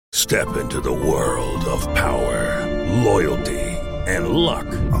Step into the world of power, loyalty, and luck.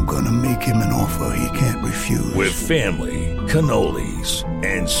 I'm gonna make him an offer he can't refuse. With family, cannolis,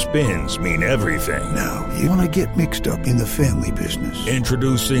 and spins mean everything. Now, you wanna get mixed up in the family business.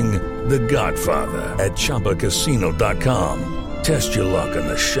 Introducing The Godfather at ChumbaCasino.com. Test your luck in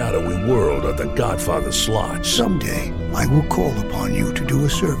the shadowy world of The Godfather slot. Someday, I will call upon you to do a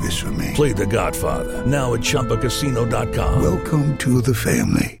service for me. Play The Godfather now at ChumbaCasino.com. Welcome to the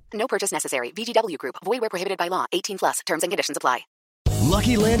family. No purchase necessary. VGW Group. Void where prohibited by law. 18+. Terms and conditions apply.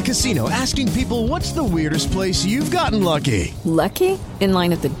 Lucky Land Casino, asking people, what's the weirdest place you've gotten lucky? Lucky? In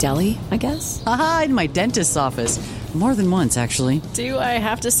line at the deli, I guess? Aha, in my dentist's office. More than once, actually. Do I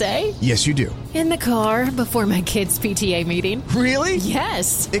have to say? Yes, you do. In the car before my kids' PTA meeting. Really?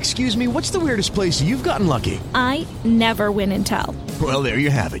 Yes. Excuse me, what's the weirdest place you've gotten lucky? I never win and tell. Well, there you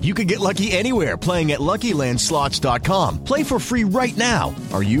have it. You can get lucky anywhere, playing at LuckyLandSlots.com. Play for free right now.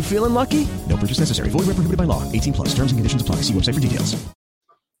 Are you feeling lucky? No purchase necessary. Void where prohibited by law. 18+. Terms and conditions apply. See website for details.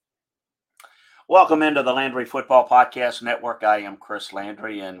 Welcome into the Landry Football Podcast Network. I am Chris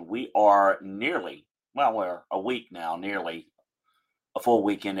Landry, and we are we're a week now, nearly a full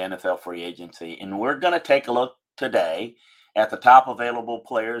week in NFL free agency. And we're going to take a look today at the top available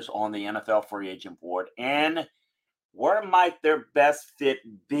players on the NFL free agent board and where might their best fit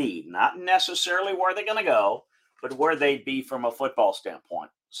be. Not necessarily where they're going to go, but where they'd be from a football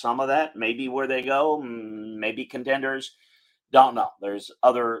standpoint. Some of that, maybe where they go, maybe contenders. Don't know. There's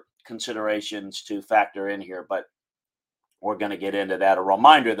other considerations to factor in here, but we're going to get into that. A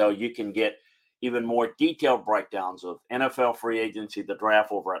reminder, though, you can get even more detailed breakdowns of NFL free agency, the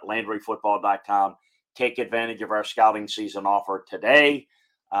draft, over at LandryFootball.com. Take advantage of our scouting season offer today.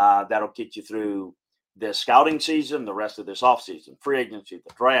 That'll get you through this scouting season, the rest of this offseason, free agency,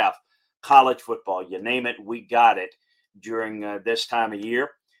 the draft, college football, you name it, we got it during this time of year.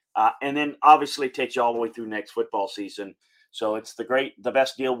 And then obviously takes you all the way through next football season. So it's the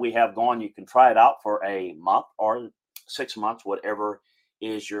best deal we have going. You can try it out for a month or 6 months, whatever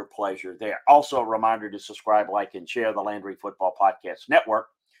is your pleasure there. Also, a reminder to subscribe, like, and share the Landry Football Podcast Network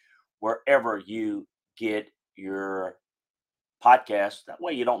wherever you get your podcast. That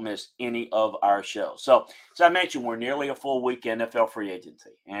way you don't miss any of our shows. So, as I mentioned, we're nearly a full week NFL free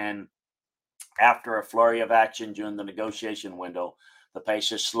agency. And after a flurry of action during the negotiation window, the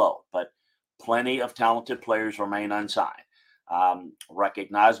pace is slow. But plenty of talented players remain unsigned.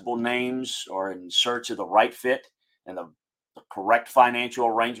 Recognizable names are in search of the right fit and the correct financial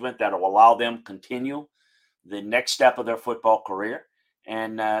arrangement that will allow them to continue the next step of their football career.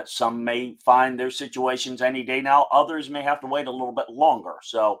 And some may find their situations any day now. Others may have to wait a little bit longer.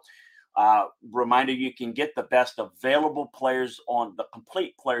 So reminder, you can get the best available players on the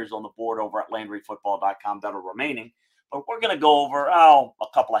complete players on the board over at LandryFootball.com that are remaining. But we're going to go over a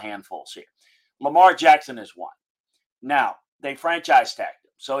couple of handfuls here. Lamar Jackson is one. Now, they franchise tagged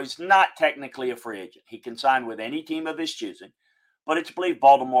him, so he's not technically a free agent. He can sign with any team of his choosing, but it's believed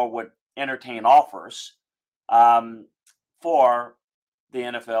Baltimore would entertain offers for the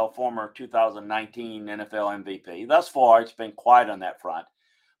NFL, former 2019 NFL MVP. Thus far, it's been quiet on that front.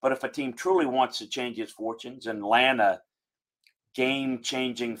 But if a team truly wants to change its fortunes and land a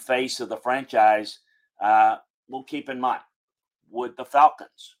game-changing face of the franchise, we'll keep in mind, would the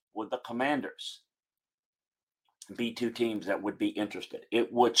Falcons, would the Commanders be two teams that would be interested?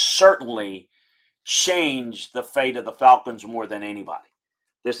 It would certainly change the fate of the Falcons more than anybody.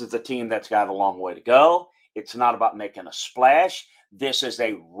 This is a team that's got a long way to go. It's not about making a splash. This is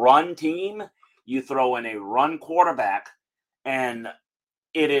a run team. You throw in a run quarterback, and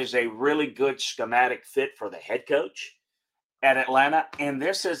it is a really good schematic fit for the head coach at Atlanta. And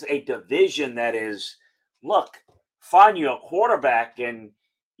this is a division that is, look, find you a quarterback and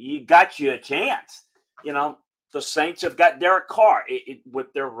you got you a chance. You know, the Saints have got Derek Carr.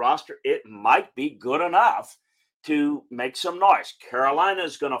 With their roster, it might be good enough to make some noise. Carolina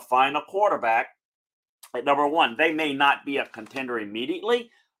is going to find a quarterback at number one. They may not be a contender immediately,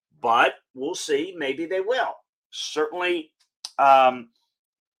 but we'll see. Maybe they will. Certainly,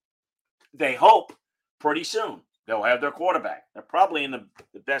 they hope pretty soon they'll have their quarterback. They're probably in the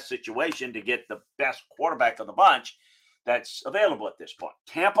best situation to get the best quarterback of the bunch that's available at this point.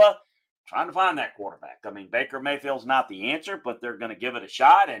 Tampa, trying to find that quarterback. I mean, Baker Mayfield's not the answer, but they're going to give it a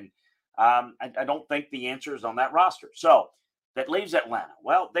shot. And I don't think the answer is on that roster. So that leaves Atlanta.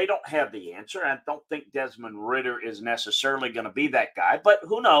 Well, they don't have the answer. I don't think Desmond Ridder is necessarily going to be that guy, but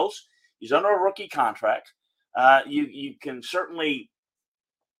who knows? He's under a rookie contract. You can certainly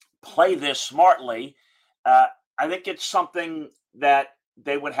play this smartly. I think it's something that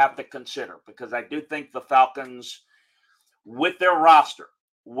they would have to consider because I do think the Falcons, with their roster,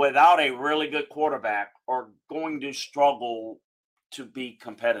 without a really good quarterback are going to struggle to be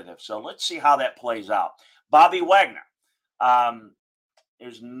competitive. So let's see how that plays out. Bobby Wagner.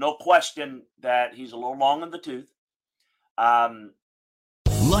 There's no question that he's a little long in the tooth.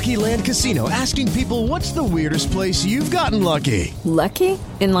 Lucky Land Casino, asking people, what's the weirdest place you've gotten lucky? Lucky?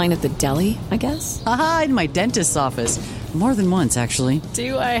 In line at the deli, I guess? Aha, in my dentist's office. More than once, actually.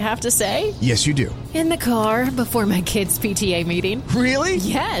 Do I have to say? Yes, you do. In the car before my kids' PTA meeting. Really?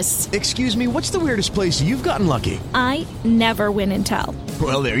 Yes. Excuse me, what's the weirdest place you've gotten lucky? I never win and tell.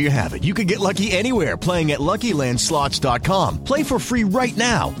 Well, there you have it. You can get lucky anywhere, playing at LuckyLandSlots.com. Play for free right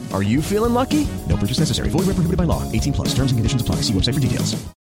now. Are you feeling lucky? No purchase necessary. Void where prohibited by law. 18 plus. Terms and conditions apply. See website for details.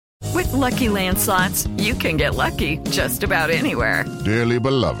 With Lucky Land Slots, you can get lucky just about anywhere. Dearly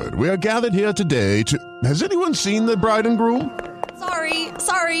beloved, we are gathered here today to... Has anyone seen the bride and groom?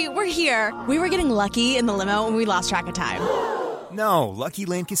 Sorry, we're here. We were getting lucky in the limo and we lost track of time. No, Lucky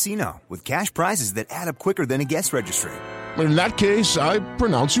Land Casino, with cash prizes that add up quicker than a guest registry. In that case, I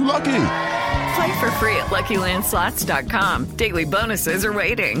pronounce you lucky. Play for free at LuckyLandSlots.com. Daily bonuses are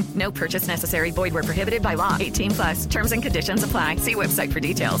waiting. No purchase necessary. Void where prohibited by law. 18 plus. Terms and conditions apply. See website for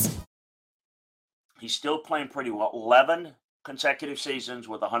details. He's still playing pretty well. 11 consecutive seasons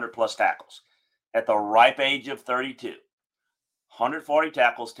with 100-plus tackles. At the ripe age of 32. 140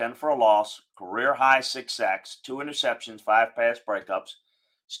 tackles, 10 for a loss, career high 6 sacks, 2 interceptions, 5 pass breakups.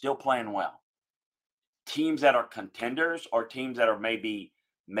 Still playing well. Teams that are contenders or teams that are maybe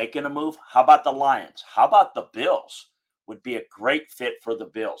making a move. How about the Lions? How about the Bills? Would be a great fit for the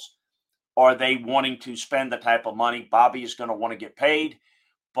Bills. Are they wanting to spend the type of money? Bobby is going to want to get paid,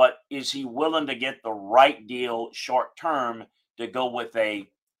 but is he willing to get the right deal short term to go with a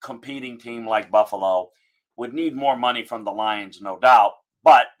competing team like Buffalo? Would need more money from the Lions, no doubt,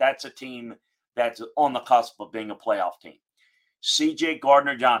 but that's a team that's on the cusp of being a playoff team. C.J.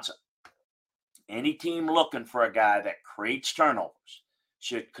 Gardner-Johnson. Any team looking for a guy that creates turnovers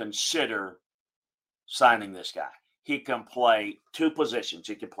should consider signing this guy. He can play 2 positions.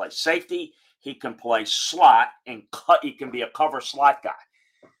 He can play safety. He can play slot, and he can be a cover slot guy.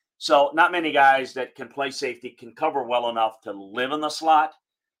 So not many guys that can play safety can cover well enough to live in the slot.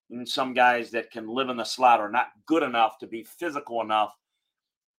 And some guys that can live in the slot are not good enough to be physical enough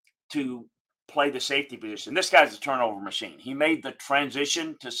to play the safety position. This guy's a turnover machine. He made the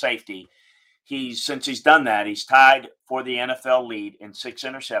transition to safety. Since he's done that, he's tied for the NFL lead in 6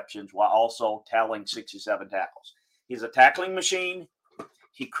 interceptions while also tallying 67 tackles. He's a tackling machine.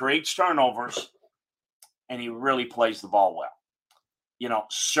 He creates turnovers, and he really plays the ball well. You know,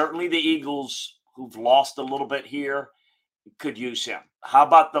 certainly the Eagles, who've lost a little bit here, could use him. How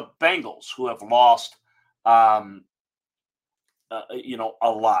about the Bengals, who have lost, a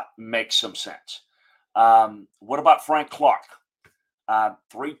lot? Makes some sense. What about Frank Clark?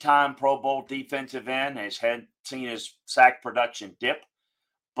 3-time Pro Bowl defensive end, has seen his sack production dip,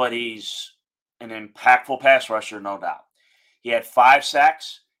 but he's an impactful pass rusher, no doubt. He had 5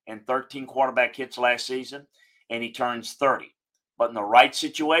 sacks and 13 quarterback hits last season, and he turns 30. But in the right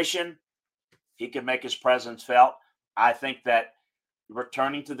situation, he can make his presence felt. I think that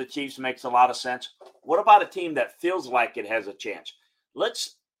returning to the Chiefs makes a lot of sense. What about a team that feels like it has a chance?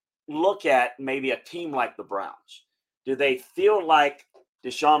 Let's look at maybe a team like the Browns. Do they feel like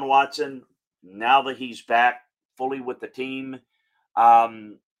Deshaun Watson, now that he's back fully with the team,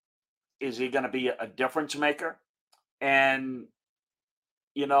 is he going to be a difference maker? And,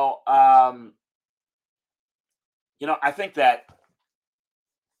 I think that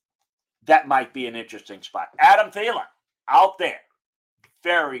might be an interesting spot. Adam Thielen, out there.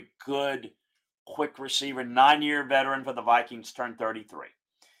 Very good, quick receiver, 9-year veteran for the Vikings, turned 33.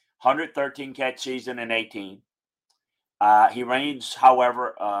 113 catch season in 18. He remains,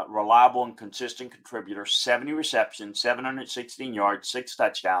 however, a reliable and consistent contributor, 70 receptions, 716 yards, 6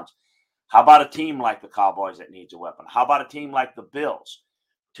 touchdowns. How about a team like the Cowboys that needs a weapon? How about a team like the Bills?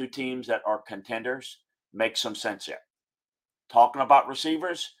 2 teams that are contenders. Makes some sense here. Talking about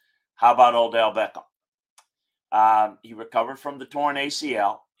receivers, how about Odell Beckham? He recovered from the torn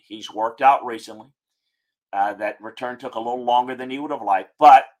ACL. He's worked out recently. That return took a little longer than he would have liked,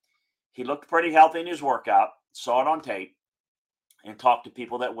 but he looked pretty healthy in his workout. Saw it on tape and talked to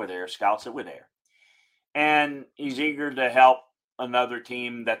people that were there, scouts that were there. And he's eager to help another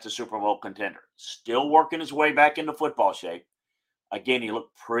team that's a Super Bowl contender. Still working his way back into football shape. Again, he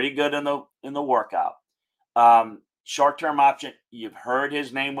looked pretty good in the workout. Short-term option, you've heard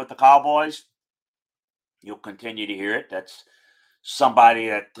his name with the Cowboys. You'll continue to hear it. That's somebody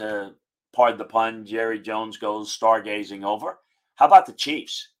that, pardon the pun, Jerry Jones goes stargazing over. How about the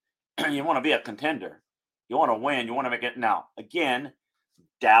Chiefs? You want to be a contender. You want to win. You want to make it. Now, again,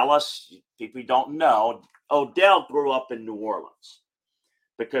 Dallas, if you don't know, Odell grew up in New Orleans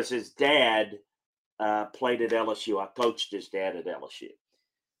because his dad played at LSU. I coached his dad at LSU.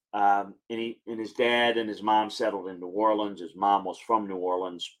 And his dad and his mom settled in New Orleans. His mom was from New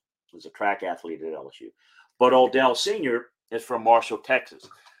Orleans, was a track athlete at LSU. But Odell Sr. is from Marshall, Texas.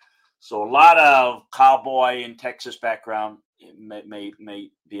 So a lot of cowboy and Texas background may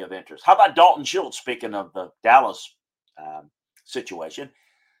be of interest. How about Dalton Schultz, speaking of the Dallas situation?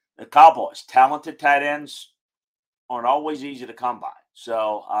 The Cowboys, talented tight ends aren't always easy to come by.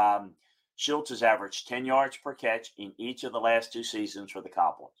 So Schultz has averaged 10 yards per catch in each of the last 2 seasons for the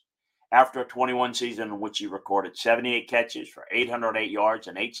Cowboys. After a 21 season in which he recorded 78 catches for 808 yards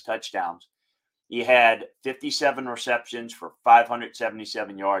and 8 touchdowns, he had 57 receptions for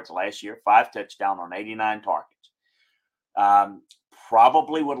 577 yards last year, 5 touchdowns on 89 targets.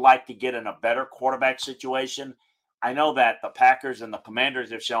 Probably would like to get in a better quarterback situation. I know that the Packers and the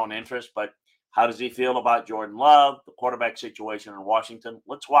Commanders have shown interest, but how does he feel about Jordan Love, the quarterback situation in Washington?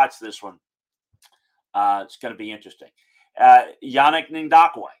 Let's watch this one. It's going to be interesting. Yannick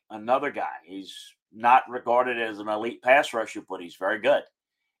Ngakoue, another guy. He's not regarded as an elite pass rusher, but he's very good,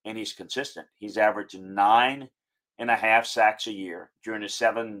 and he's consistent. He's averaging 9.5 sacks a year during his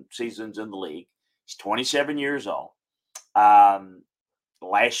 7 seasons in the league. He's 27 years old.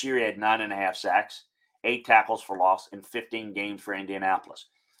 Last year, he had 9.5 sacks, 8 tackles for loss, in 15 games for Indianapolis.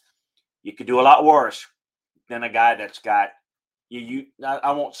 You could do a lot worse than a guy that's got,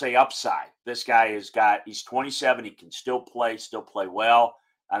 I won't say upside. This guy he's 27. He can still play well.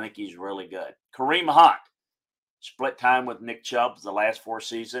 I think he's really good. Kareem Hunt split time with Nick Chubb the last 4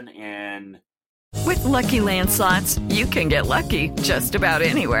 seasons. And with Lucky Land Slots, you can get lucky just about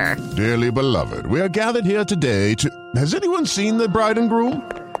anywhere. Dearly beloved, we are gathered here today to... Has anyone seen the bride and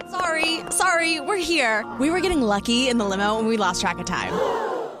groom? Sorry, we're here. We were getting lucky in the limo and we lost track of time.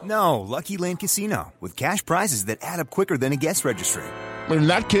 No, Lucky Land Casino, with cash prizes that add up quicker than a guest registry. In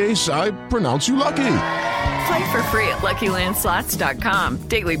that case, I pronounce you lucky. Play for free at LuckyLandSlots.com.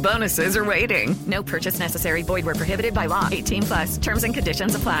 Daily bonuses are waiting. No purchase necessary. Void where prohibited by law. 18+. Terms and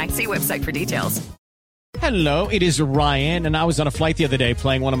conditions apply. See website for details. Hello, it is Ryan, and I was on a flight the other day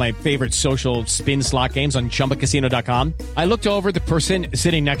playing one of my favorite social spin slot games on ChumbaCasino.com. I looked over at the person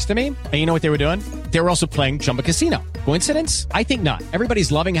sitting next to me, and you know what they were doing? They were also playing Chumba Casino. Coincidence? I think not.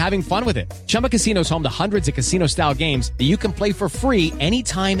 Everybody's loving having fun with it. Chumba Casino is home to hundreds of casino-style games that you can play for free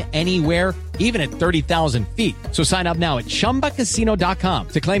anytime, anywhere, even at 30,000 feet. So sign up now at ChumbaCasino.com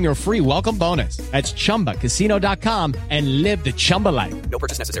to claim your free welcome bonus. That's ChumbaCasino.com and live the Chumba life. No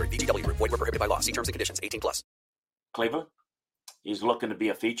purchase necessary. VGW. Void where prohibited by law. See terms and conditions. 18+. Cleveland, he's looking to be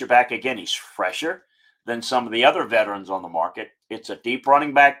a feature back again. He's fresher than some of the other veterans on the market. It's a deep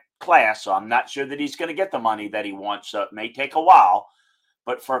running back class, so I'm not sure that he's going to get the money that he wants. So it may take a while.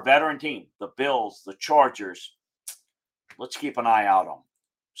 But for a veteran team, the Bills, the Chargers, let's keep an eye out on them.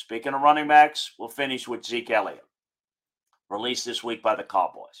 Speaking of running backs, we'll finish with Zeke Elliott, released this week by the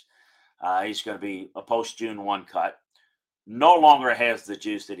Cowboys. He's going to be a post-June 1 cut. No longer has the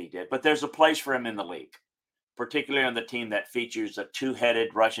juice that he did, but there's a place for him in the league, particularly on the team that features a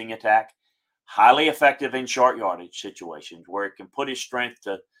 2-headed rushing attack, highly effective in short yardage situations where it can put his strength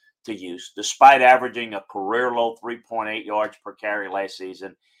to use. Despite averaging a career-low 3.8 yards per carry last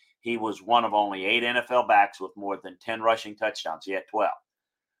season, he was one of only 8 NFL backs with more than 10 rushing touchdowns. He had 12.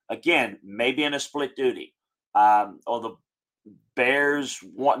 Again, maybe in a split duty, or the Bears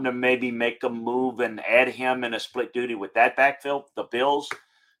wanting to maybe make a move and add him in a split duty with that backfield. The Bills,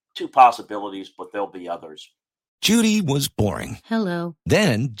 2 possibilities, but there'll be others. Judy was boring. Hello.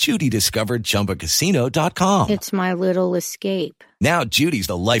 Then Judy discovered ChumbaCasino.com. It's my little escape. Now Judy's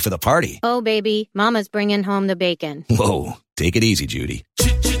the life of the party. Oh, baby, mama's bringing home the bacon. Whoa, take it easy, Judy.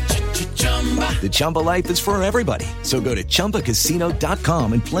 The Chumba life is for everybody. So go to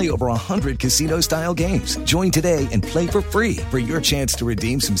ChumbaCasino.com and play over 100 casino-style games. Join today and play for free for your chance to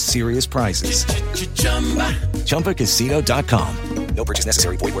redeem some serious prizes. ChumbaCasino.com. No purchase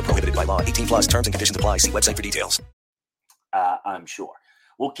necessary. Void where prohibited by law. 18+. Terms and conditions apply. See website for details. I'm sure.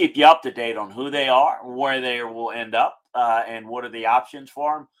 We'll keep you up to date on who they are, where they will end up, and what are the options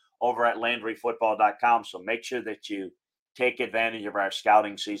for them over at LandryFootball.com. So make sure that you take advantage of our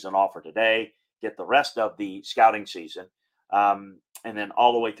scouting season offer today. Get the rest of the scouting season, and then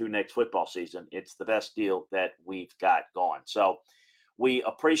all the way through next football season. It's the best deal that we've got going. So we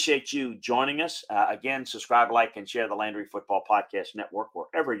appreciate you joining us. Again, subscribe, like, and share the Landry Football Podcast Network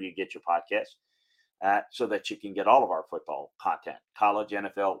wherever you get your podcasts, so that you can get all of our football content. College,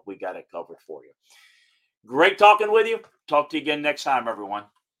 NFL, we got it covered for you. Great talking with you. Talk to you again next time, everyone.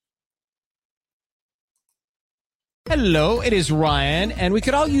 Hello, it is Ryan, and we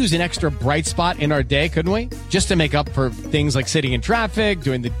could all use an extra bright spot in our day, couldn't we? Just to make up for things like sitting in traffic,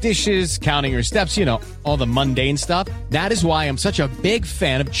 doing the dishes, counting your steps, you know, all the mundane stuff. That is why I'm such a big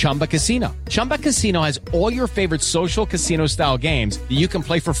fan of Chumba Casino. Chumba Casino has all your favorite social casino-style games that you can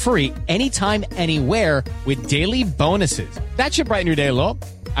play for free anytime, anywhere with daily bonuses. That should brighten your day a little.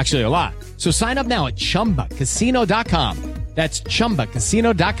 Actually, a lot. So sign up now at ChumbaCasino.com. That's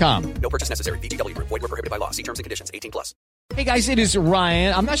ChumbaCasino.com. No purchase necessary. VGW Group. Void where prohibited by law. See terms and conditions. 18+. Hey guys, it is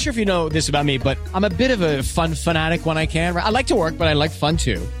Ryan. I'm not sure if you know this about me, but I'm a bit of a fun fanatic when I can. I like to work, but I like fun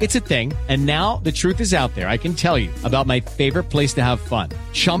too. It's a thing. And now the truth is out there. I can tell you about my favorite place to have fun.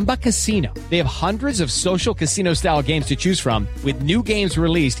 Chumba Casino. They have hundreds of social casino style games to choose from with new games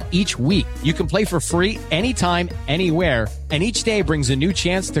released each week. You can play for free anytime, anywhere. And each day brings a new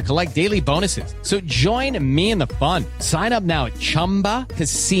chance to collect daily bonuses. So join me in the fun. Sign up now at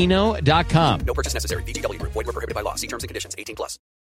ChumbaCasino.com. No purchase necessary. VGW Group. Void where prohibited by law. See terms and conditions. 18+.